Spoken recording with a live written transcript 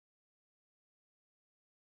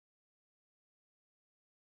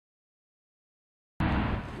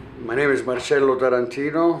My name is Marcello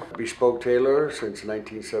Tarantino, bespoke tailor since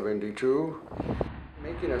 1972.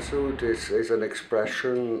 Making a suit is an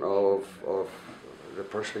expression of the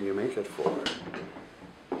person you make it for.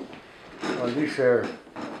 Well, these are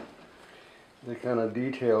the kind of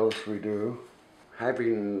details we do.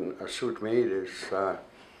 Having a suit made is a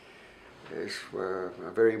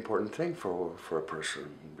very important thing for a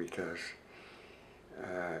person, because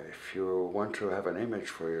if you want to have an image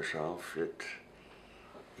for yourself, it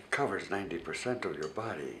covers 90% of your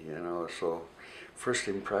body, you know, so first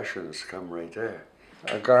impressions come right there.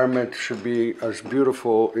 A garment should be as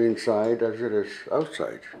beautiful inside as it is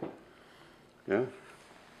outside, yeah?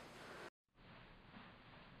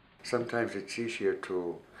 Sometimes it's easier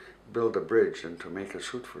to build a bridge than to make a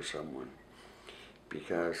suit for someone,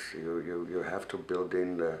 because you have to build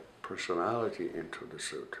in the personality into the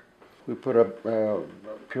suit. We put a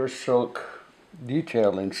pure silk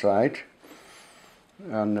detail inside,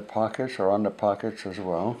 on the pockets as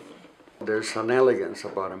well. There's an elegance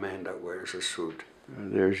about a man that wears a suit.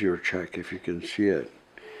 There's your check, if you can see it,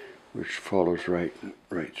 which follows right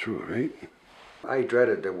through, right? I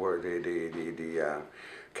dreaded the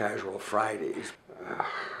casual Fridays.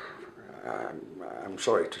 I'm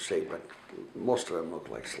sorry to say, but most of them look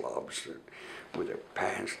like slobs with their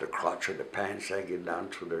pants, the crotch of the pants hanging down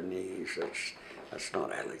to their knees. That's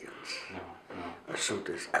not elegance. No. A suit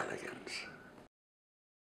is elegance.